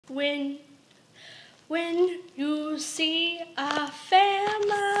When you see a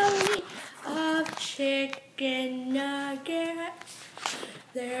family of chicken nuggets,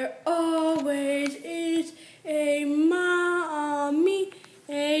 there always is a mommy,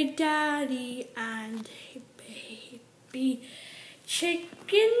 a daddy, and a baby.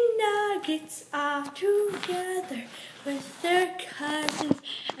 Chicken nuggets are together with their cousins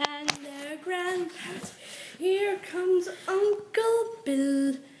and their grandparents. Here comes Uncle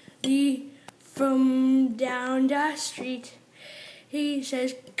Billy from down the street. He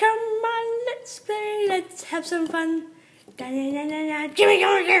says, "Come on, let's play, let's have some fun. Jimmy, come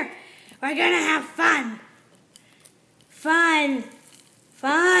over here. We're gonna have fun. Fun.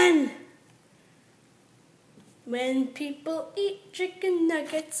 When people eat chicken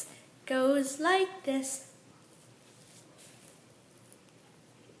nuggets, goes like this."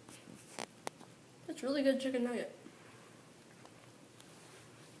 That's really good chicken nugget.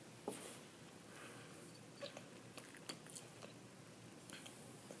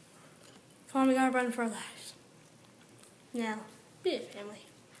 Come on, we gotta run for our lives. Now, be a family.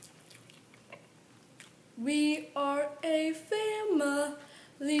 We are a family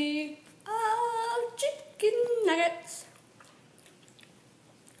of chicken nuggets.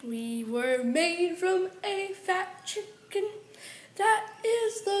 We were made from a fat chicken. That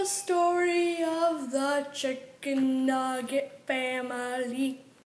is the story of the chicken nugget family.